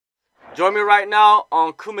Join me right now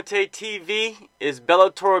on Kumite TV is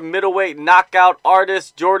Bellator middleweight knockout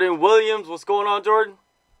artist Jordan Williams. What's going on, Jordan?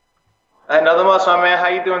 Hey, nothing much, my man. How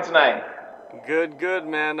you doing tonight? Good,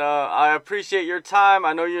 man. I appreciate your time.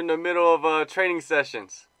 I know you're in the middle of training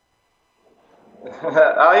sessions.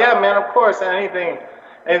 Oh yeah, man. Of course. Anything,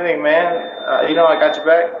 man. I got your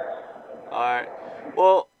back. All right.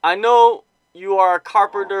 Well, I know you are a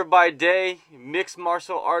carpenter by day, mixed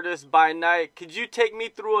martial artist by night. Could you take me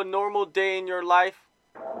through a normal day in your life?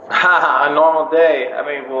 A normal day. I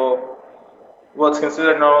mean, well, what's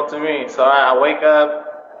considered normal to me? So I wake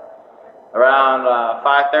up around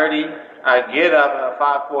 5:30. I get up at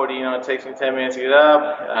 5:40. It takes me 10 minutes to get up.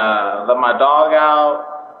 Let my dog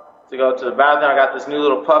out to go to the bathroom. I got this new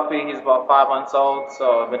little puppy. He's about 5 months old,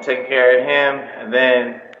 so I've been taking care of him. And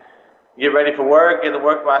then get ready for work. Get to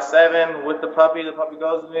work by 7 with the puppy. The puppy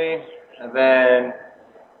goes with me, and then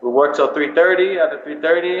we work till 3:30. After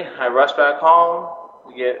 3:30, I rush back home.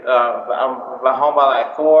 I'm home by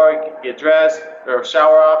like 4. Get dressed or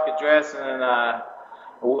shower off, get dressed, and then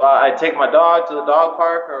I take my dog to the dog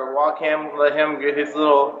park or walk him, let him get his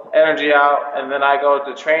little energy out, and then I go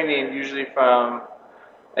to training usually from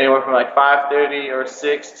anywhere from like 5:30 or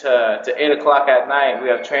 6 to 8 o'clock at night. We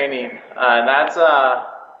have training, and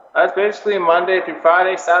that's basically Monday through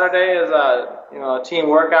Friday. Saturday is a team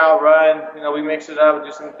workout run. We mix it up,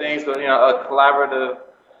 do some things, but a collaborative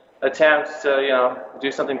attempt to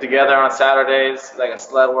do something together on Saturdays, like a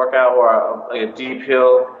sled workout or like a deep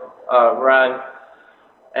hill run,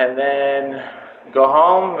 and then go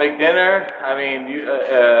home, make dinner. I mean,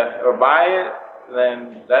 or buy it.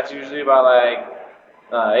 Then that's usually about like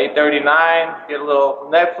 8:39. Get a little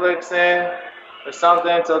Netflix in or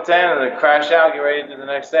something till 10, and then crash out, get ready to do the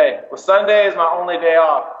next day. Well, Sunday is my only day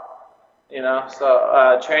off,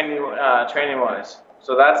 so training wise.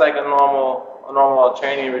 So that's like a normal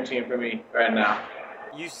training routine for me right now.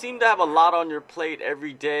 You seem to have a lot on your plate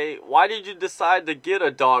every day. Why did you decide to get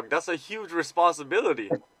a dog? That's a huge responsibility.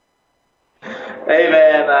 Hey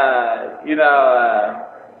man,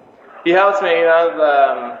 he helps me. He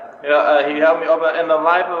helped me open. In the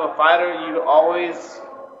life of a fighter, you always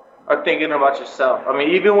are thinking about yourself. I mean,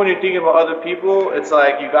 even when you're thinking about other people, it's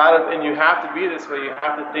like you have to be this way. You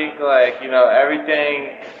have to think like,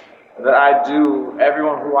 everything that I do,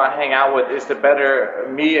 everyone who I hang out with is to better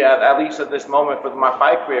me, at least at this moment for my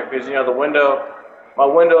fight career. Because, my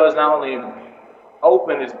window is not only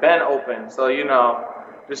open, it's been open. So,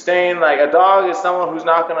 just staying, like, a dog is someone who's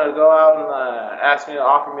not going to go out and ask me to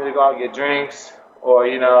offer me to go out and get drinks. Or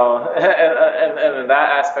and in that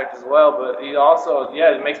aspect as well, but it also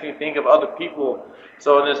it makes me think of other people.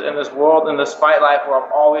 So in this world, in this fight life where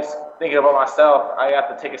I'm always thinking about myself, I have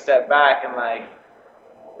to take a step back and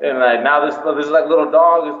now this like little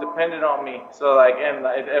dog is dependent on me. So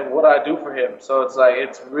and what I do for him. So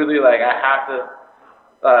it's really like I have to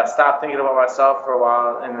stop thinking about myself for a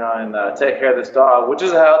while and take care of this dog, which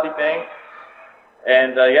is a healthy thing.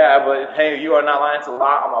 And but hey, you are not lying. It's a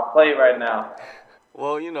lot on my plate right now.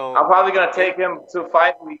 Well, I'm probably going to take him to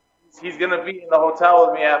fight week. He's going to be in the hotel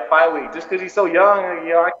with me at fight week just because he's so young.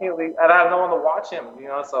 I can't leave, and I have no one to watch him,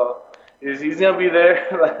 so he's going to be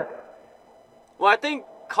there. Well, I think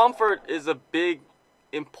comfort is a big,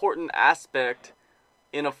 important aspect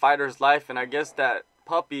in a fighter's life, and I guess that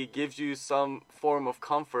puppy gives you some form of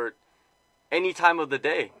comfort any time of the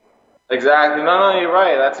day. Exactly. No, you're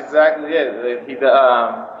right. That's exactly it.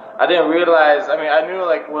 I didn't realize. I mean, I knew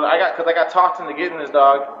because I got talked into getting this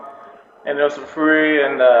dog, and it was for free.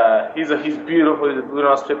 And he's beautiful. He's a blue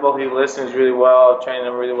nose pit bull. He listens really well. Trained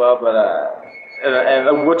him really well. But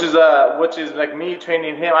and which is like me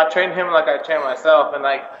training him. I train him like I train myself, and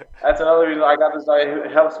like that's another reason I got this dog.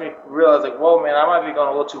 It helps me realize like, whoa, man, I might be going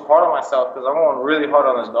a little too hard on myself because I'm going really hard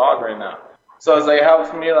on this dog right now. So it's like it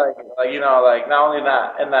helps me like not only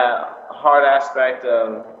that in that hard aspect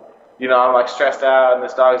of I'm like stressed out and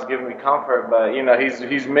this dog is giving me comfort, but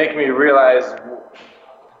he's making me realize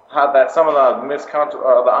how that some of the the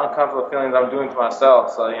uncomfortable feelings I'm doing to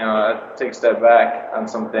myself. So I take a step back on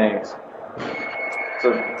some things.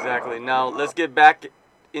 So exactly. Now let's get back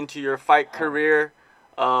into your fight career.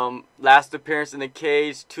 Last appearance in the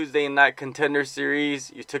cage, Tuesday Night Contender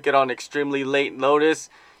Series. You took it on extremely late notice.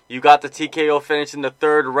 You got the TKO finish in the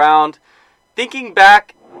 3rd round. Thinking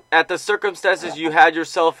back at the circumstances you had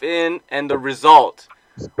yourself in and the result,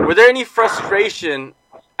 were there any frustration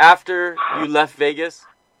after you left Vegas?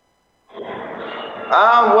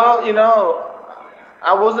 Well,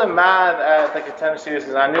 I wasn't mad at the Contender Series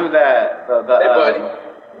because I knew that Hey,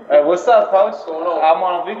 buddy. What's up, coach? What's going on? I'm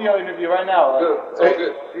on a video interview right now. Good. It's all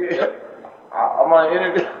good. I'm on an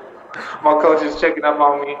interview. My coach is checking up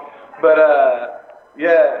on me. But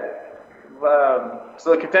yeah. So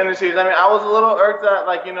the contender series. I mean, I was a little irked that,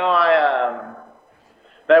 like,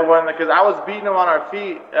 that one, because I was beating him on our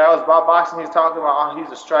feet. I was boxing. He's talking about, oh,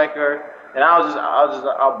 he's a striker, and I was just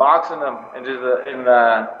boxing him, and just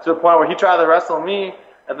to the point where he tried to wrestle me,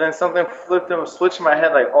 and then something flipped him, switched in my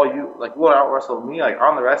head, like, oh, you would out wrestle me, like,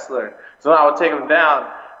 I'm the wrestler. So I would take him down.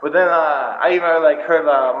 But then I even heard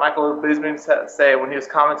Michael Bisping say when he was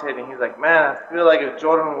commentating, he's like, man, I feel like if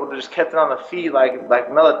Jordan would have just kept it on the feet, like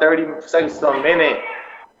another 30 seconds to a minute,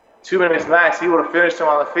 2 minutes max, he would have finished him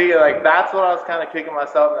on the feet. Like, that's what I was kind of kicking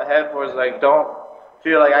myself in the head for, is like, don't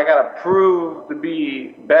feel like I gotta prove to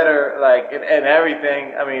be better, like, in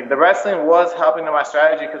everything. I mean, the wrestling was helping to my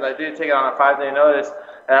strategy, because I did take it on a 5-day notice,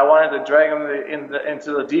 and I wanted to drag him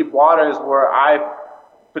into the deep waters where I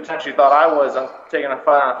potentially thought I was. I'm taking a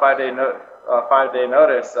fight on a 5-day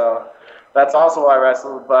notice, so that's also why I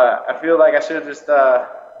wrestled. But I feel like I should have just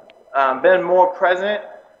been more present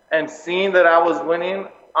and seen that I was winning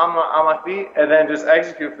on my feet, and then just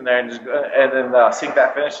execute from there, and then sink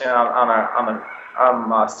that finish in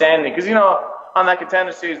on standing. Because on that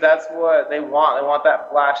contender series, that's what they want. They want that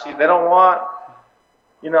flashy. They don't want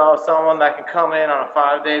someone that can come in on a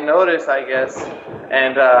 5-day notice, I guess,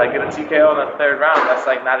 and get a TKO in the third round. That's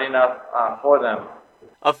not enough for them.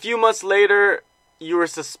 A few months later, you were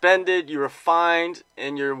suspended, you were fined,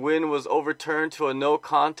 and your win was overturned to a no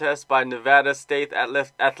contest by Nevada State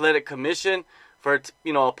Athletic Commission for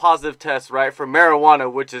a positive test, right, for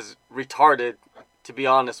marijuana, which is retarded, to be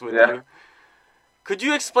honest with you. Could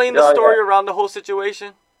you explain the story around the whole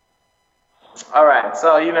situation? All right,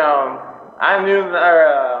 so I knew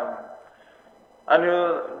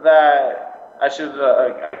that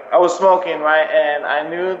I was smoking, right, and I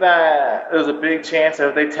knew that there was a big chance that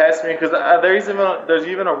if they test me, because there's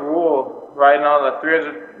even a rule right now, the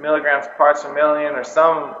 300 milligrams parts per million or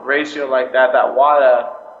some ratio like that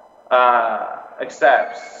WADA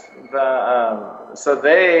accepts. So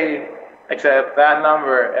they accept that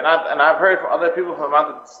number, and I've heard from other people from the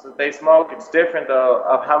amount that they smoke, it's different though,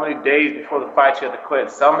 of how many days before the fight you have to quit.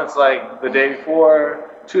 Some it's like the day before,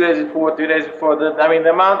 2 days before, 3 days before. The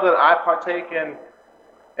amount that I partake in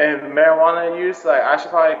marijuana use, I should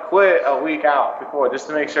probably quit a week out before, just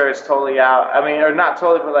to make sure it's totally out. Or not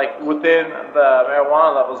totally, but within the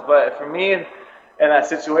marijuana levels. But for me, in that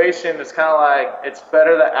situation, it's kind of it's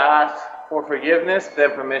better to ask for forgiveness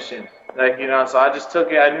than permission. So I just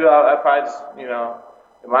took it. I knew I probably just,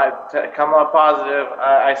 it might come up positive.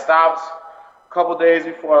 I stopped a couple days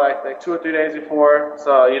before, like 2 or 3 days before.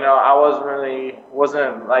 So, I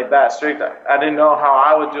wasn't that strict. I didn't know how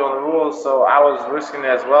I would do on the rules, so I was risking it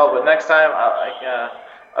as well. But next time,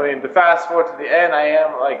 to fast forward to the end,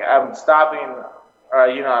 I'm stopping,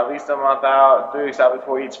 at least a month out, 3 weeks out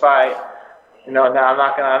before each fight. Now I'm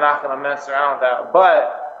not gonna mess around with that.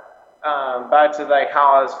 But back to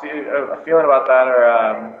how I was feeling about that,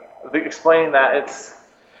 or explaining that, it's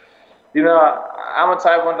I'm a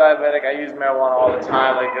type 1 diabetic. I use marijuana all the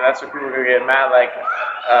time. That's where people are gonna get mad.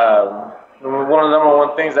 One of the number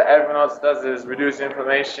one things that everyone else does is reduce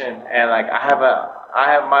inflammation, and I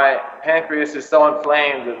have my pancreas is so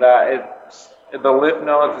inflamed that the lymph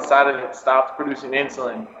nodes inside of it stops producing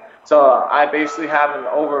insulin. So I basically have an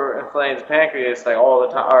overinflamed pancreas all the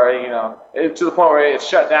time, or to the point where it's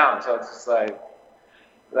shut down. So it's just I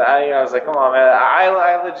was like, come on, man. I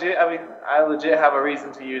legit have a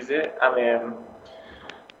reason to use it. I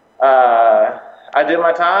did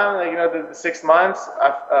my time. The 6 months.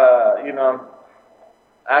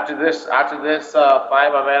 After this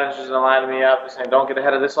fight, my manager's gonna line me up and saying, don't get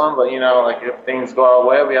ahead of this one. But if things go our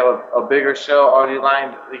way, we have a bigger show already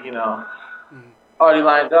lined. Already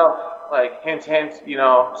lined up, hint,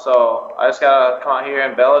 so I just gotta come out here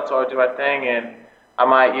and Bellator, do my thing, and I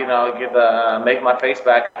might, make my face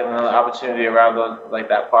back and another opportunity around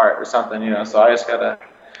that part or something, so I just gotta,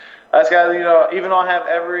 even though I have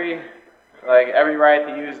every right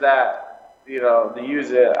to use that, to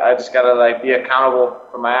use it, I just gotta, be accountable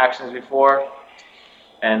for my actions before,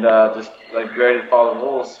 and, just, be ready to follow the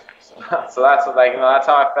rules, so that's what, that's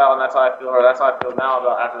how I felt, and that's how I feel, or that's how I feel now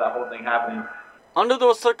about after that whole thing happening. Under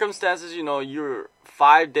those circumstances, you're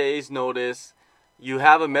 5 days notice, you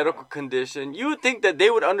have a medical condition, you would think that they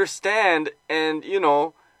would understand and,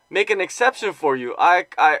 make an exception for you. I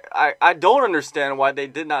don't understand why they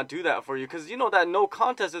did not do that for you, because that no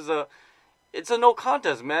contest it's a no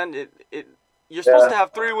contest, man. You're supposed to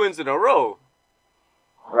have 3 wins in a row.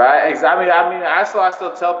 Right, exactly. I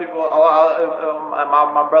still tell people,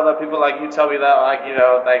 my brother, people like you tell me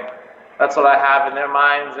that, that's what I have in their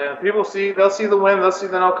minds, and people they'll see the win, they'll see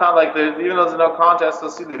the no contest, even though there's no contest,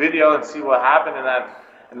 they'll see the video and see what happened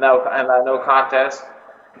in and that no contest.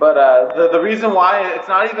 But the reason why it's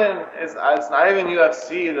not even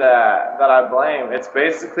UFC that I blame. It's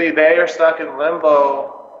basically they are stuck in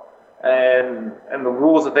limbo and the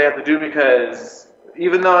rules that they have to do because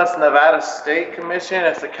even though it's Nevada State Commission,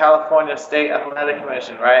 it's the California State Athletic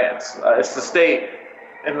Commission, right? It's the state.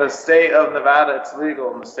 In the state of Nevada, it's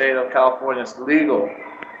legal. In the state of California, it's legal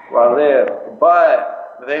where I live.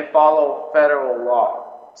 But they follow federal law.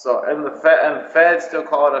 So, and the feds still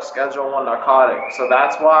call it a Schedule I narcotic. So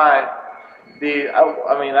that's why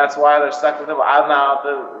that's why they're stuck with them.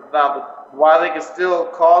 Why they can still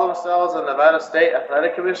call themselves the Nevada State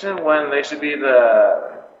Athletic Commission when they should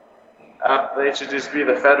just be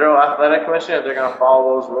the Federal Athletic Commission if they're going to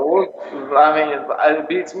follow those rules. I mean, it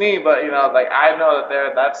beats me, but like I know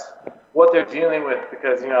that that's what they're dealing with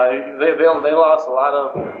because they lost a lot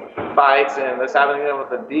of fights, and this happened with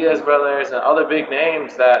the Diaz brothers and other big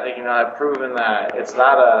names that have proven that it's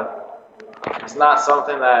not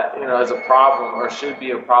something that is a problem or should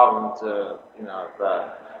be a problem to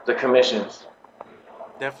the commissions.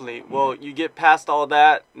 Definitely. Well, you get past all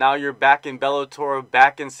that. Now you're back in Bellator,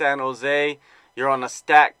 back in San Jose. You're on a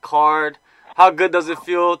stacked card. How good does it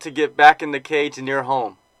feel to get back in the cage in your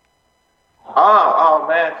home? Oh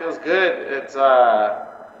man, it feels good. It's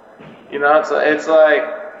it's like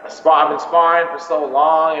I've been sparring for so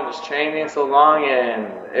long and just training so long,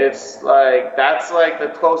 and it's like that's like the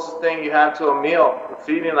closest thing you have to a meal.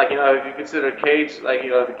 Feeding, if you consider a cage,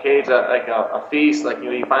 the cage like a feast,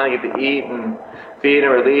 you finally get to eat and feed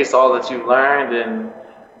and release all that you've learned,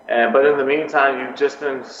 but in the meantime, you've just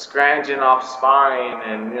been scrounging off sparring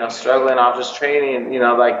and struggling off just training.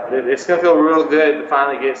 It's gonna feel real good to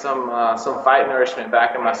finally get some fight nourishment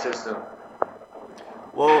back in my system.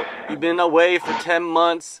 Well, you've been away for 10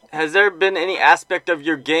 months. Has there been any aspect of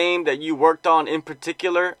your game that you worked on in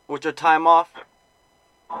particular with your time off?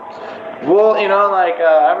 Well,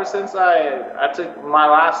 ever since I took my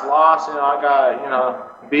last loss, I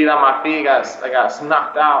got, beat on my feet, I got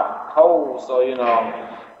knocked out cold. So,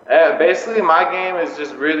 basically my game is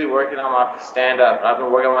just really working on my stand-up. I've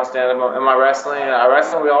been working on my stand-up and my wrestling.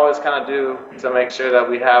 Wrestling we always kind of do to make sure that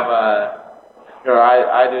we have,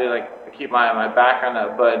 I do keep my background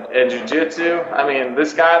up. But in jiu-jitsu,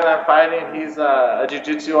 this guy that I'm fighting, he's a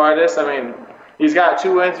jiu-jitsu artist. He's got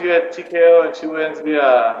 2 wins via TKO and 2 wins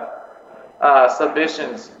via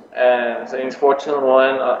submissions, and so he's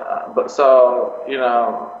 14-1. But so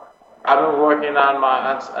I've been working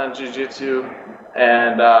on jiu-jitsu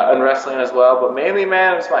and wrestling as well. But mainly,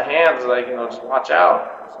 man, it's my hands. Just watch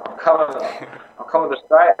out. So I'm coming to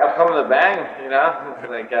strike. I'm coming to bang.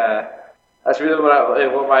 That's really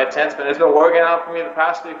what my intent's been. It's been working out for me the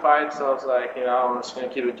past 3 fights. So it's I'm just gonna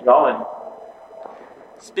keep it going.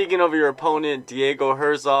 Speaking of your opponent, Diego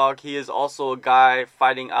Herzog, he is also a guy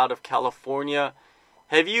fighting out of California.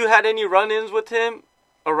 Have you had any run-ins with him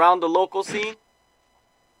around the local scene?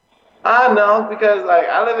 No, because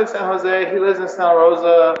I live in San Jose, he lives in Santa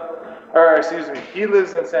Rosa, he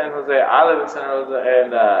lives in San Jose, I live in Santa Rosa,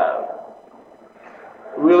 and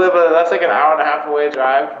that's like an hour and a half away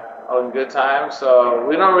drive on good time, so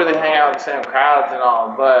we don't really hang out with the same crowds and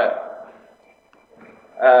all, but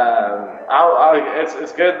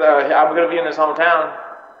it's good. I'm gonna be in his hometown,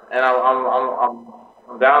 and I'm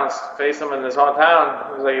down to face him in his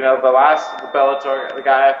hometown. It was the last Bellator, the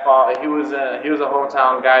guy I fought, he was a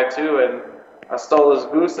hometown guy too, and I stole his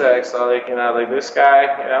goose egg. So this guy,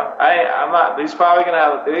 I'm not. He's probably gonna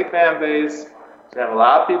have a big fan base. He's gonna have a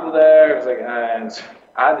lot of people there. And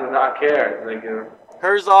I do not care.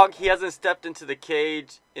 Herzog, he hasn't stepped into the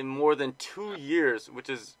cage in more than 2 years, which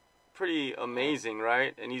is pretty amazing,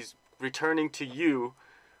 right? And he's returning to you,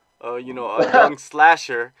 a young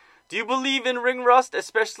slasher. Do you believe in ring rust,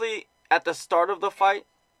 especially at the start of the fight?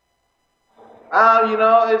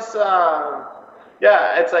 It's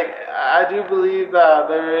it's I do believe that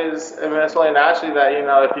there is. It's only naturally that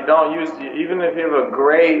if you don't use, even if you have a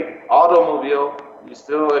great automobile,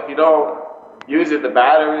 if you don't use it, the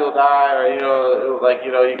battery will die, or you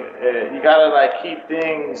gotta keep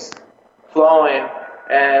things flowing.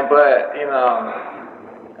 But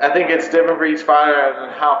I think it's different for each fighter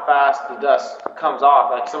and how fast the dust comes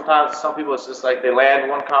off. Sometimes some people it's just they land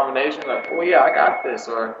one combination, oh yeah, I got this,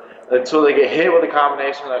 or until they get hit with a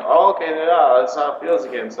combination, oh okay, yeah, that's how it feels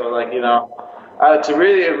again. So to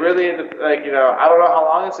really, I don't know how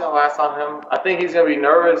long it's gonna last on him. I think he's gonna be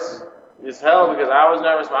nervous as hell because I was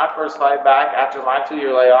nervous my first fight back after my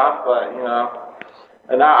 2-year layoff, but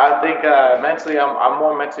and now I think mentally I'm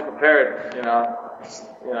more mentally prepared.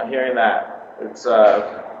 Hearing that, it's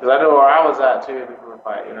because I know where I was at too before the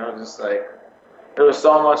fight. there was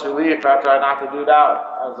so much relief after I knocked the dude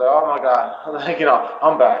out. I was like, oh my god, like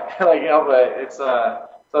I'm back, but it's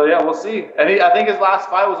so yeah, we'll see. And I think his last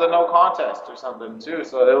fight was a no contest or something too.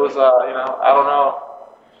 So it was I don't know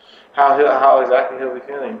how exactly he'll be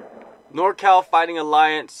feeling. NorCal Fighting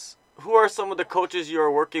Alliance. Who are some of the coaches you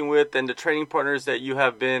are working with and the training partners that you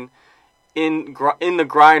have been in the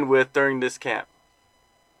grind with during this camp?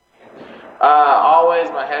 Always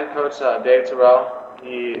my head coach, Dave Terrell.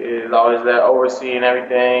 He is always there overseeing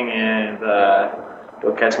everything, and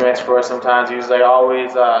he'll catch me for us sometimes. He's like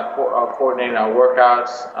always coordinating our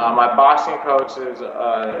workouts. My boxing coach is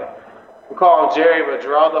we call him Jerry, but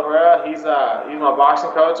Geraldo Herrera. He's my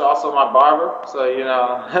boxing coach, also my barber. So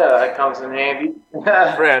that comes in handy.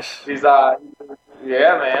 Fresh. He's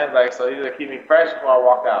yeah, man. Like, so he's gonna keep me fresh before I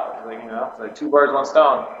walk out. It's like two birds, one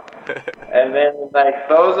stone. And then like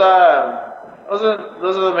those are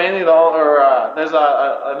mainly the or there's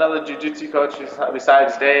another jiu-jitsu coach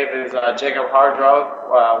besides Dave is Jacob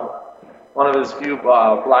Hardgrove, one of his few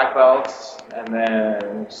black belts. And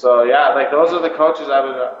then so yeah, like those are the coaches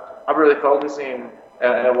I'm really focusing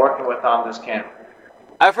and working with on this camp.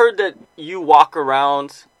 I've heard that you walk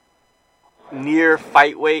around near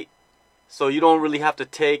fight weight, so you don't really have to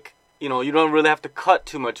you don't really have to cut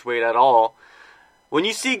too much weight at all. When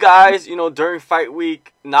you see guys, during fight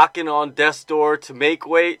week knocking on death's door to make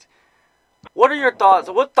weight, what are your thoughts?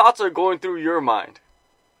 What thoughts are going through your mind?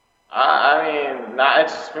 I mean,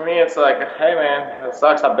 for me, it's like, hey man, it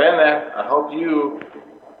sucks. I've been there. I hope you.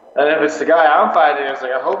 And if it's the guy I'm fighting, it's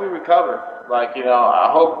like I hope you recover. Like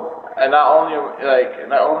I hope, and not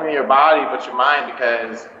only your body but your mind,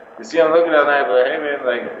 because you see him looking at that, like, hey man,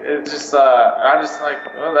 like it's just I just like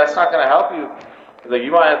that's not gonna help you. Like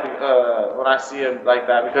you might have to when I see him like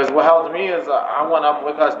that, because what helped me is I went up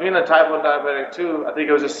with us being a type 1 diabetic too. I think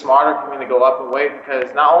it was just smarter for me to go up in weight,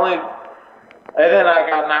 because not only. And then I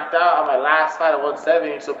got knocked out on my last fight at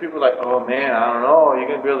 170, so people were like, oh man, I don't know, are you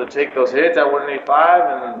going to be able to take those hits at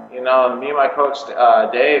 185? And, me and my coach,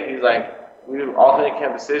 Dave, he's like, we alternate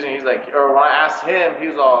camp decision. He's like, or when I asked him, he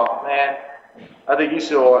was all, man, I think you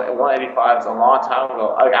should have 185. It's a long time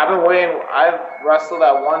ago. Like, I've wrestled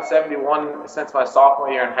at 171 since my sophomore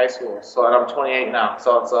year in high school, and I'm 28 now.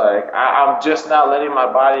 So it's like, I'm just now letting my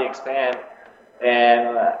body expand.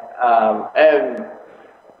 And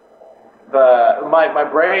my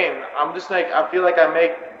brain, I'm just like, I feel like I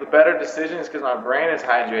make the better decisions because my brain is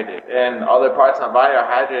hydrated and other parts of my body are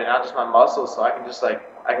hydrated, not just my muscles. So I can just I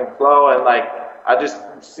can flow, and I just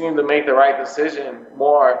seem to make the right decision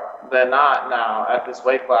more than not now at this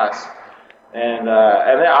weight class. And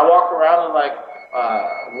then I walk around in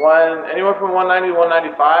anywhere from 190 to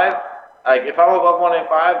 195. Like if I'm above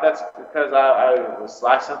 185, that's because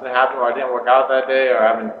something happened where I didn't work out that day, or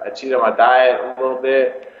I cheated on my diet a little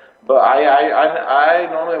bit. But I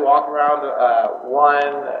normally walk around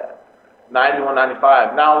 190,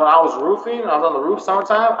 195. Now, when I was roofing, I was on the roof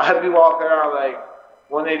summertime, I'd be walking around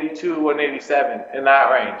 182, 187 in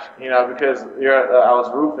that range, because I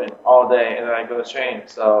was roofing all day and then I go train.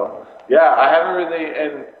 So yeah, I haven't really,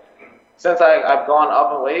 and since I've gone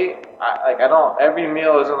up in weight, every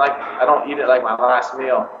meal isn't I don't eat it like my last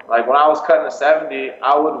meal. Like when I was cutting to 70,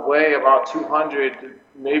 I would weigh about 200,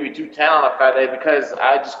 maybe 210 on a fat day, because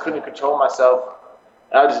I just couldn't control myself.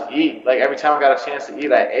 I would just eat. Like every time I got a chance to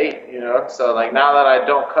eat, I ate, So now that I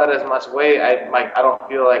don't cut as much weight, I don't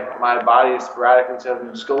feel like my body is sporadically telling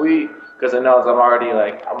me just go eat, because it knows I'm already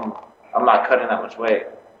I'm not cutting that much weight.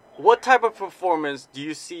 What type of performance do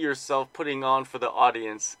you see yourself putting on for the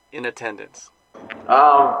audience in attendance?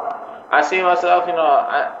 I see myself,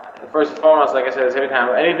 first and foremost, like I said, it's every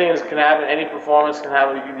time. Anything can happen, any performance can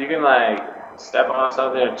happen. You can step on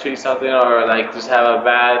something or cheat something, or just have a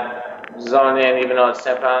bad zone in, even though it's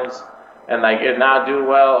 10 pounds, and it not do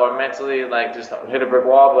well, or mentally just hit a brick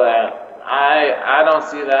wall. But I don't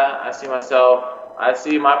see that. I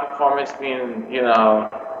see my performance being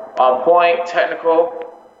on point, technical.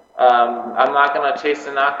 I'm not gonna chase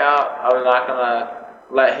the knockout. I'm not gonna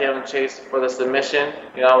let him chase for the submission.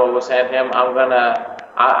 What was saying him.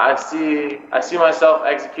 I see myself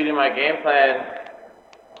executing my game plan.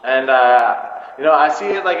 And I see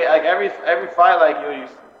it every fight,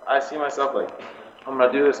 I see myself I'm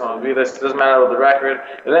gonna do this, I'm gonna do this. It doesn't matter with the record.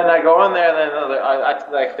 And then I go in there, and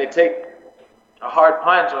then they take a hard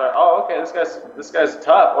punch, or oh, okay, this guy's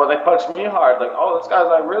tough, or they punch me hard, oh, this guy's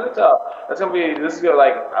really tough. This is good.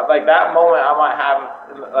 That moment I might have,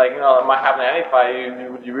 it might happen in any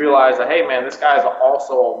fight. You realize that, hey man, this guy's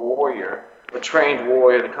also a warrior, a trained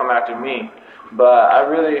warrior to come after me. But I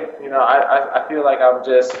really, I feel like I'm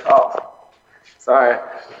just, Sorry.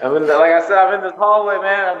 Like I said, I'm in this hallway,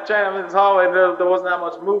 man. I'm in this hallway. There wasn't that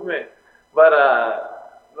much movement, but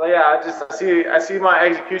yeah, I see my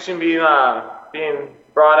execution being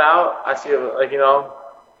brought out. I see it, like,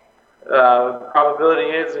 probability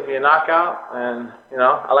is to be a knockout, and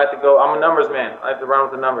I like to go. I'm a numbers man. I like to run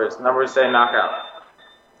with the numbers. Numbers say knockout.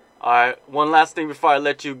 All right. One last thing before I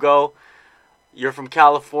let you go. You're from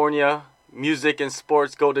California. Music and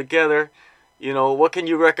sports go together. What can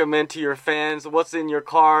you recommend to your fans? What's in your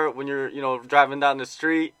car when you're, driving down the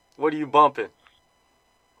street? What are you bumping?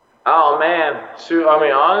 Oh man, shoot. I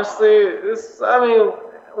mean, honestly,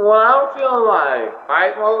 when I'm feeling like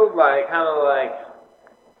fight mode, like kind of like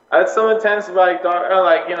I had some intense like dark, or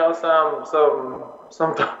like some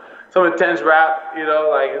some intense rap.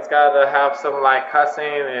 Like it's got to have some like cussing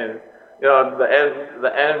and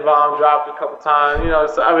the N bomb dropped a couple times.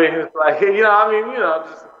 So I mean it's like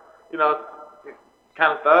just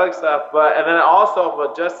kind of thug stuff. And then also,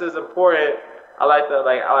 but just as important, I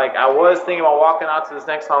was thinking about walking out to this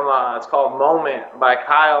next song. It's called "Moment" by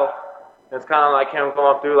Kyle. It's kind of like him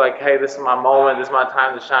going through like, hey, this is my moment, this is my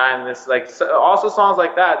time to shine. This also songs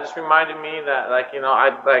like that just reminded me that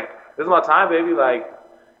this is my time, baby. Like,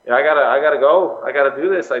 I gotta go. I gotta do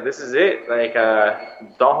this. Like, this is it. Like,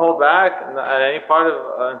 don't hold back at any part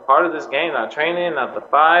of this game. Not training, not the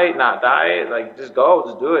fight, not diet. Like, just go,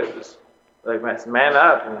 just do it. Just like man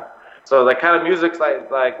up. And so that kind of music's like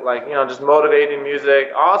just motivating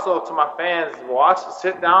music. Also to my fans,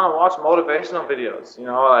 sit down and watch motivational videos.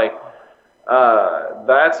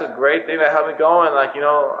 That's a great thing that helped me going.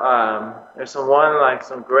 There's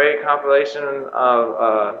some great compilation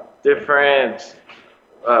of different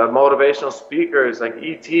motivational speakers like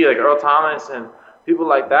E.T., like Earl Thomas, and people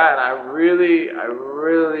like that. And I really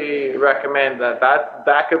recommend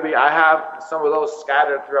that could be. I have some of those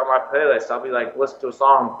scattered throughout my playlist. I'll be like, listen to a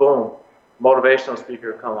song, boom, motivational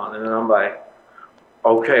speaker come on, and then I'm like,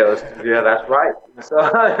 okay, that's right.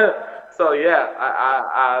 So yeah,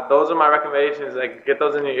 I those are my recommendations. Like, get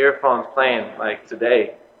those in your earphones playing like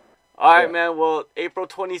today. All right, man. Well, April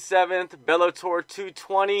 27th, Bellator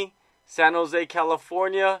 220, San Jose,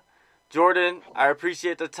 California. Jordan, I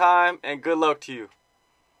appreciate the time and good luck to you.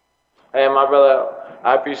 Hey, my brother,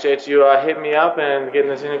 I appreciate you hitting me up and getting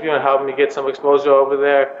this interview and helping me get some exposure over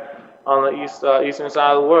there on the eastern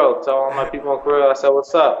side of the world. Tell all my people in Korea I said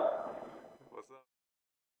what's up.